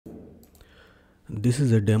This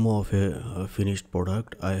is a demo of a finished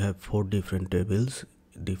product. I have 4 different tables.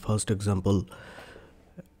 The first example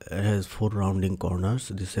has 4 rounding corners.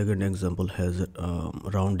 The second example has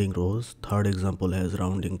rounding rows. Third example has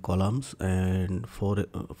rounding columns, and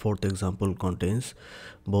fourth example contains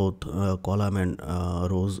both column and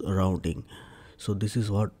rows rounding. So this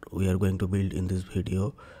is what we are going to build in this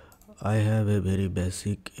video. I have a very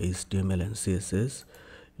basic HTML and CSS.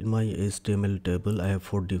 In my HTML table, I have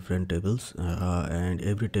 4 different tables, and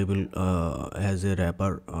every table has a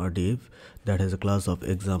wrapper div that has a class of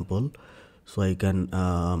example. So I can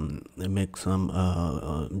make some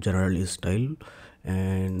general style,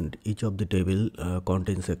 and each of the table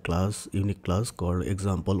contains a class, unique class called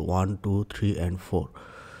example 1, 2, 3, and 4.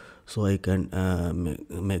 So I can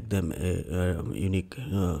make them a unique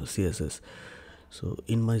CSS. So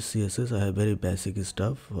in my CSS I have very basic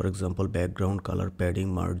stuff, for example background color,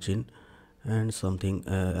 padding, margin, and something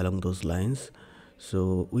along those lines.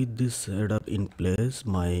 So with this setup in place,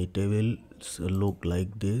 my tables look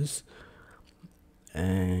like this,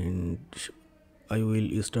 and I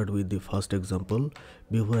will start with the first example.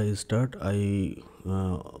 Before I start, I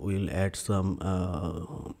will add some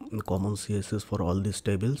common CSS for all these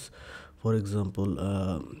tables. For example,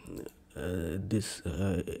 this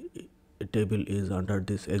table is under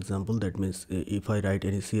this example. That means if I write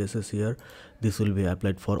any CSS here, this will be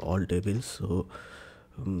applied for all tables. So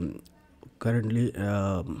currently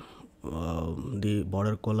the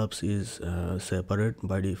border collapse is separate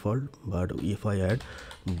by default, but if I add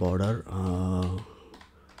border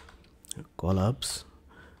collapse,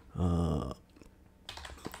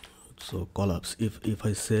 so collapse, if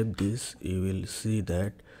I save this, you will see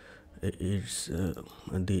that it's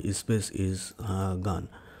the space is gone.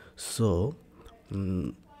 So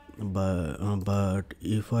but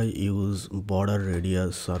if I use border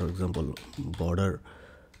radius, for example border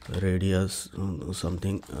radius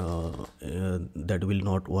something, that will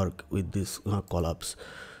not work with this collapse.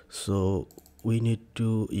 So we need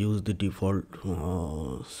to use the default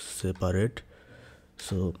separate.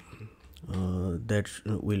 So that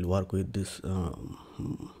will work with this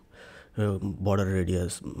border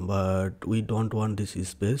radius, but we don't want this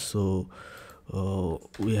space, so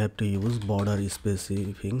we have to use border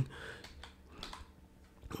spacing,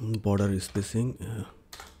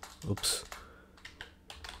 oops,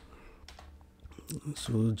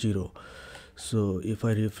 so 0. So if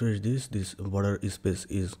I refresh this border space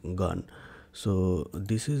is gone. So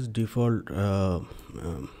this is default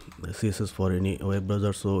CSS for any web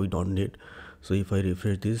browser, so we don't need. So if I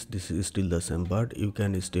refresh this is still the same, but you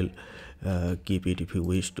can still keep it if you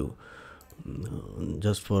wish to,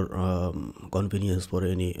 just for convenience for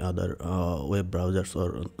any other web browsers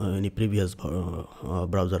or any previous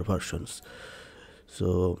browser versions.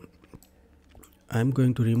 So I'm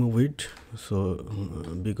going to remove it. So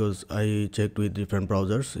because I checked with different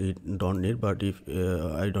browsers, it don't need, but if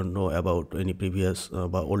I don't know about any previous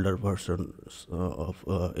older versions of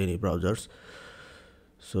any browsers.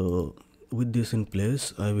 So with this in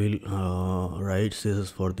place, I will write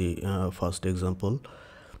CSS for the first example.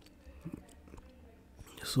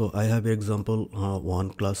 So I have example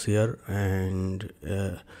 1 class here, and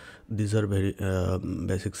these are very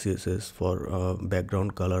basic CSS for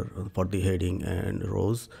background color, for the heading and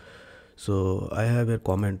rows. So I have a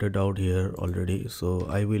commented out here already. So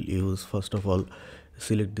I will use, first of all,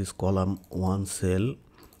 select this column 1 cell,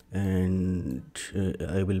 and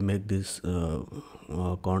I will make this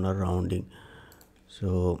corner rounding.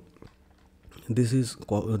 So this is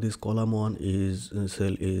this column 1 is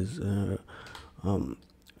cell is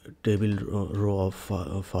table row of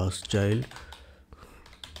first child,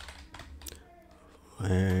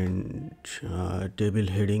 and table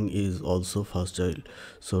heading is also first child.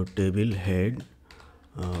 So table head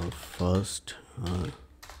first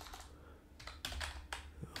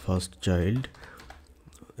child,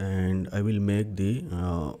 and I will make the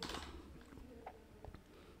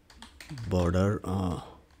border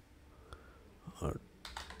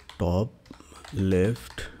top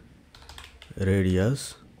left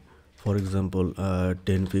radius, for example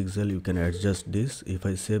 10 pixel. You can adjust this. If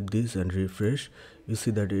I save this and refresh, you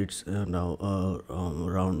see that it's now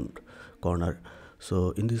round corner.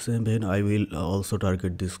 So in the same vein, I will also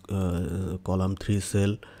target this column 3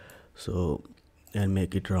 cell, so and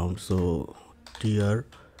make it round. So tier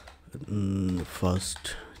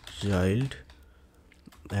first child,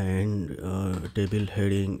 and table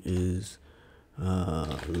heading is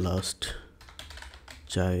last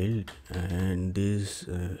child, and this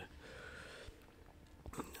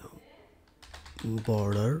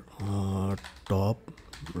border top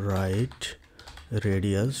right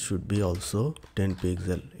radius should be also 10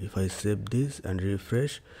 pixel. If I save this and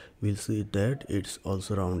refresh, we'll see that it's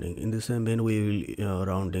also rounding. In the same way, we will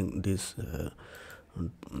rounding this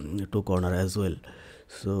two corner as well.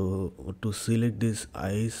 So to select this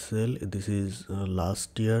I cell, this is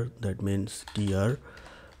last year, that means tr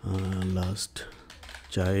last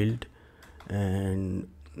child, and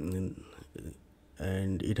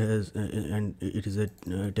it has and it is a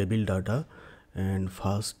table data and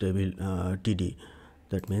first table td,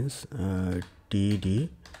 that means td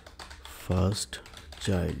first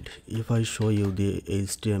child. If I show you the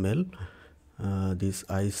html, this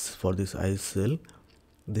ice for this ice cell,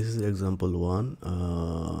 this is example 1.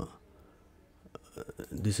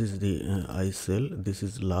 This is the ice cell, this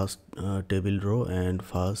is last table row and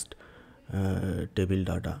first table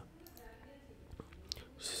data.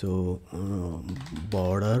 So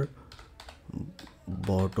border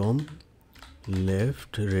bottom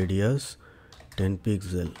left radius 10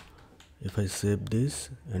 pixel. If I save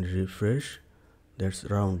this and refresh, that's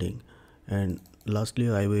rounding. And lastly,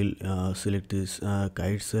 I will select this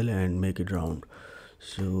kite cell and make it round.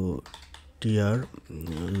 So tr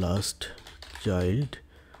last child,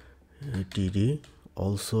 td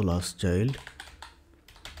also last child,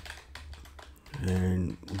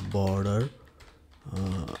 and border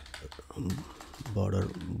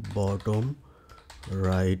bottom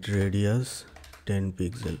right radius 10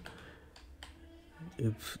 pixel.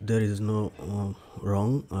 If there is no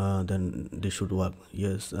wrong, then this should work.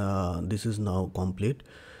 Yes, this is now complete.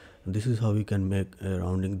 This is how we can make a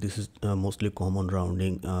rounding. This is mostly common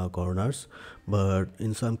rounding corners, but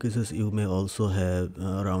in some cases you may also have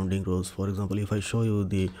rounding rows. For example, if I show you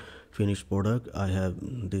the finished product, I have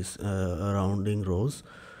this rounding rows.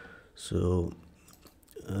 So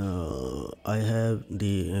I have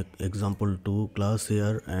the example 2 class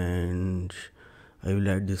here, and I will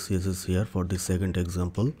add this CSS here for the second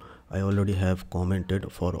example. I already have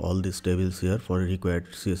commented for all these tables here for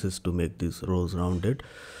required CSS to make these rows rounded.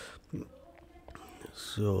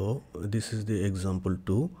 So this is the example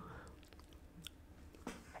 2.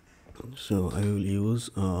 So I will use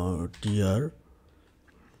tr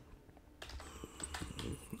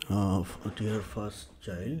first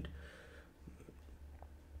child.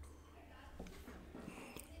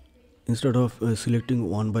 Instead of selecting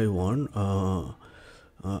one by one,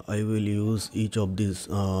 I will use each of these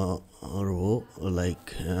row,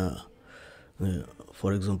 like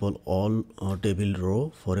for example all table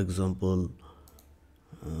row. For example,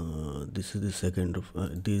 this is the second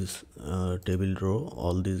this table row,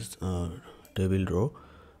 all these table row,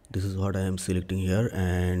 this is what I am selecting here.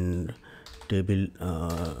 And table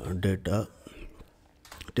data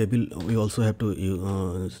table, we also have to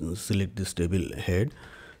select this table head,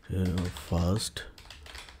 first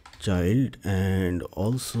child, and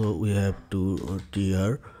also we have to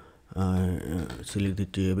tr select the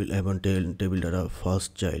table data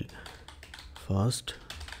first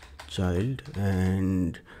child,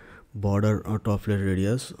 and border top left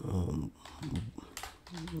radius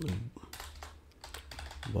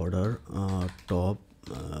border top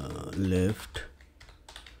left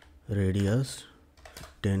radius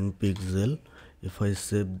 10 pixel. If I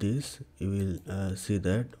save this, you will see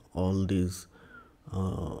that all these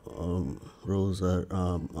rows are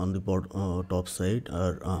on the top side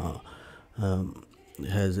are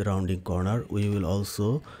has a rounding corner. We will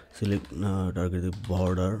also select target the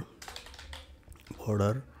border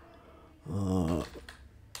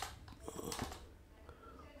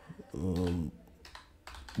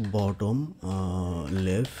bottom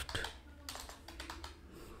left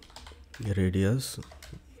radius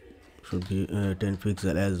should be 10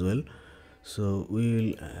 pixel as well. So we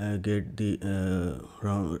will get the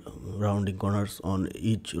rounding corners on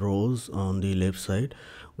each rows on the left side.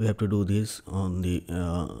 We have to do this on the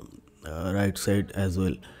right side as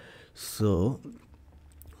well. So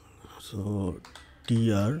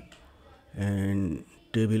tr and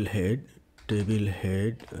table head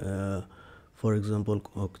for example,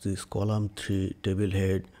 this column 3 table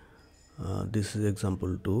head, this is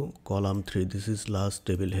example 2 column 3, this is last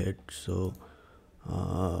table head. So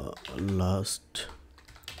last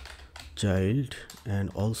child,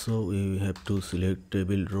 and also we have to select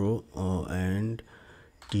table row and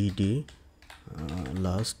td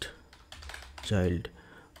last child.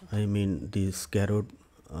 I mean this carrot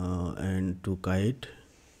and to kite,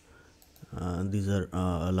 these are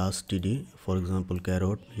last td. For example,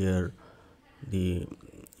 carrot here, the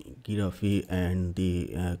giraffe and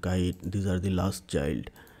the kite, these are the last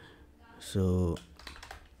child. So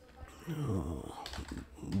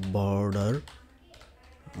border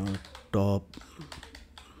top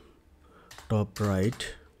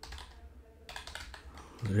right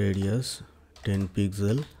radius 10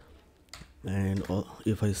 pixel, and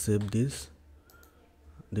if I save this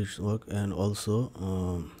work, and also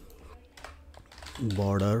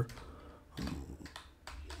border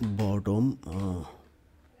bottom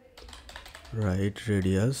right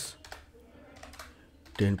radius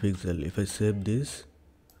 10 pixel. If I save this,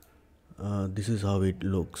 this is how it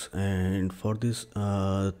looks. And for this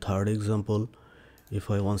third example, if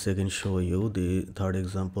I once again show you the third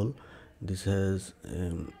example, this has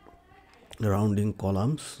rounding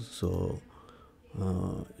columns. So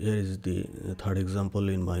here is the third example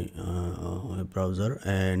in my web browser,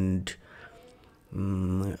 and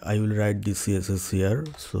I will write the CSS here.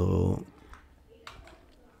 So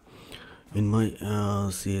in my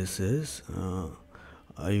CSS,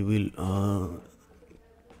 I will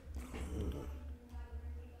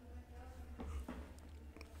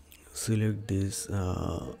select this.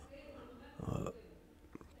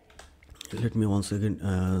 Let me once again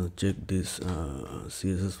check this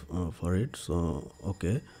CSS for it. So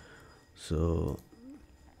okay, so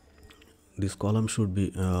this column should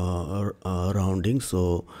be rounding.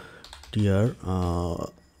 So tier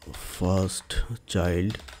first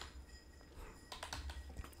child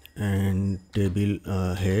and table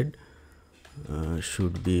head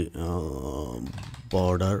should be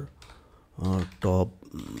border top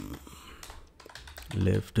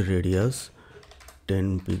left radius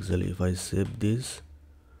 10 pixel. If I save this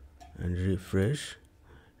and refresh,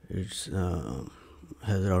 it's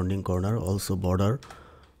has rounding corner. Also border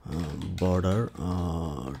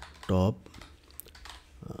top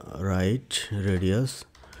right radius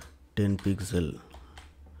 10 pixel.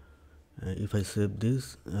 If I save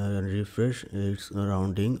this and refresh, it's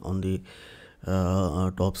rounding on the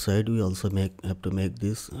top side. We also have to make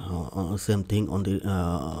this same thing on the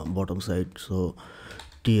bottom side. So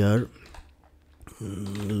tier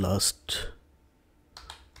last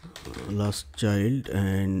child,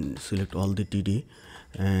 and select all the TD,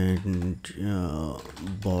 and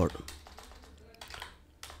border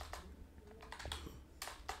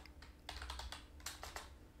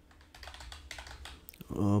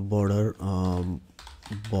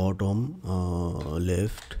bottom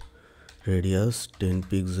left radius 10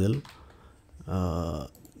 pixel.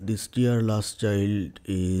 This tier last child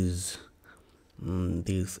is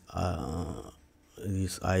this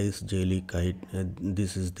ice jelly kite.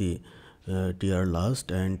 This is the tier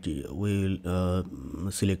last, and we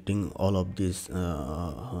will selecting all of this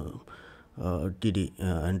TD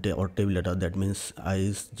and or table data. That means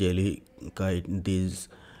ice jelly kite, these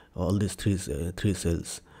all these three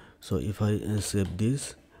cells. So if I save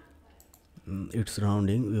this, it's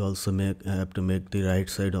rounding. We also have to make the right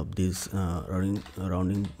side of this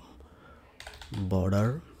rounding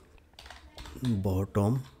border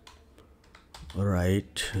bottom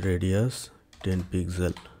right radius 10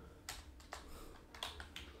 pixel.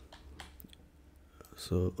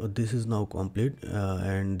 So this is now complete,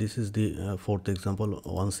 and this is the fourth example.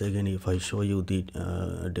 Once again, if I show you the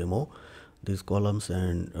demo, these columns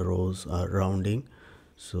and rows are rounding.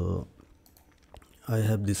 So I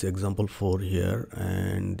have this example 4 here,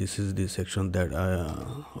 and this is the section that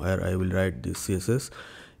where I will write this CSS.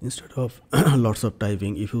 Instead of lots of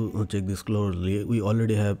typing, if you check this closely, we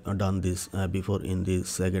already have done this before in the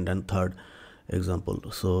second and third example.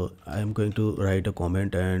 So I am going to write a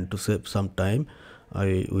comment, and to save some time,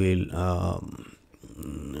 I will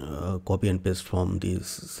copy and paste from this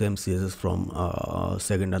same CSS from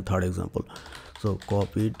second and third example. So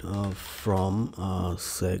copied from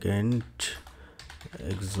second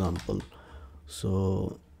example.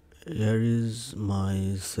 So here is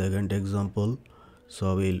my second example.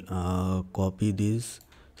 So I will copy this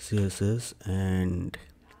CSS and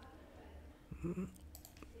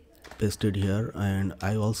paste it here, and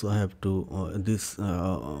I also have to this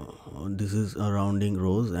is a rounding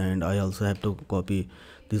rows, and I also have to copy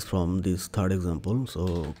this from this third example.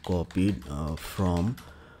 So copied from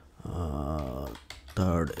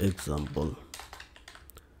third example.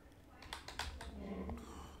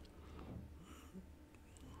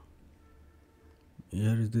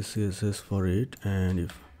 Here is the CSS for it, and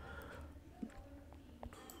if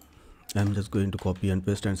I'm just going to copy and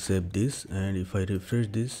paste and save this, and if I refresh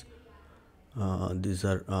this, these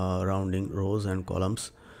are rounding rows and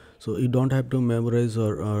columns. So you don't have to memorize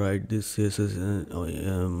or write this CSS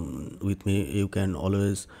with me. You can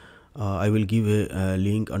always I will give a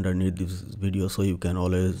link underneath this video, so you can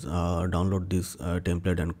always download this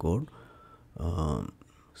template and code.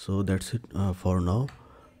 So that's it for now.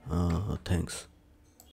 Thanks.